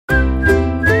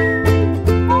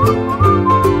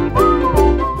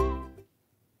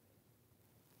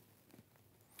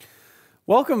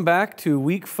Welcome back to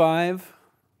week 5.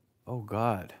 Oh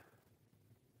God,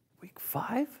 week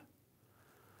 5?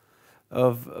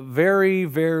 Of very,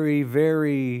 very,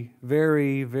 very,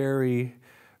 very, very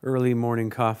early morning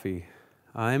coffee.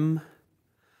 I'm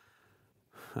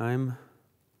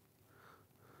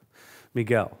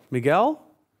Miguel. Miguel?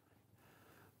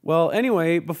 Well,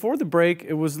 anyway, before the break,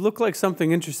 it looked like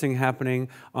something interesting happening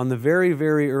on the very,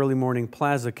 very early morning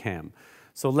plaza cam.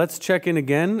 So let's check in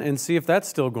again and see if that's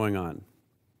still going on.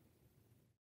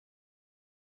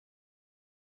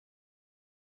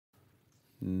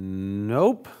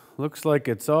 Nope. Looks like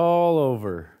it's all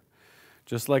over.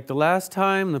 Just like the last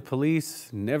time, the police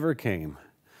never came.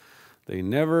 They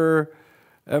never,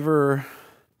 ever.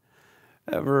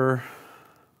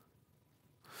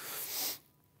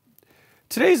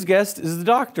 Today's guest is the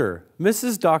doctor,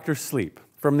 Mrs. Dr. Sleep,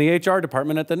 from the HR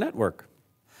department at the network.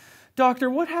 Doctor,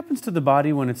 what happens to the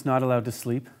body when it's not allowed to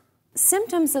sleep?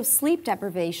 Symptoms of sleep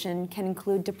deprivation can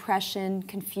include depression,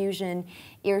 confusion,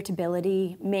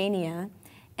 irritability, mania,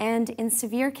 and in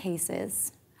severe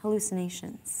cases,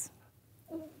 hallucinations.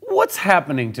 What's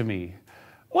happening to me?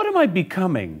 What am I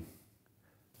becoming?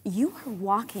 You are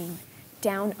walking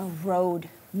down a road,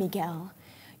 Miguel.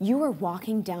 You are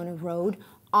walking down a road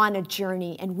on a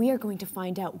journey, and we are going to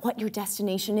find out what your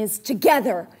destination is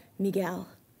together, Miguel.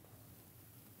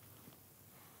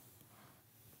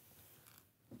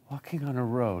 Walking on a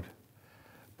road.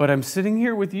 But I'm sitting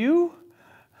here with you?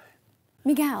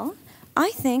 Miguel,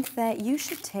 I think that you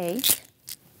should take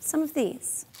some of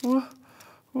these.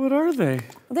 What are they?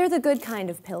 They're the good kind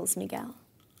of pills, Miguel.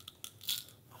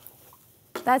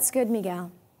 That's good,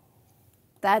 Miguel.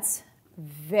 That's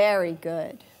very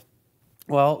good.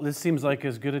 Well, this seems like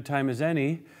as good a time as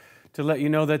any to let you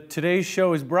know that today's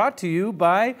show is brought to you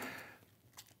by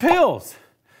pills.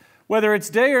 Whether it's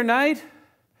day or night,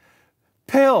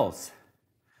 pills.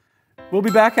 We'll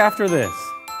be back after this.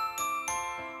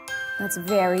 That's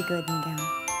very good,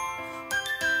 Miguel.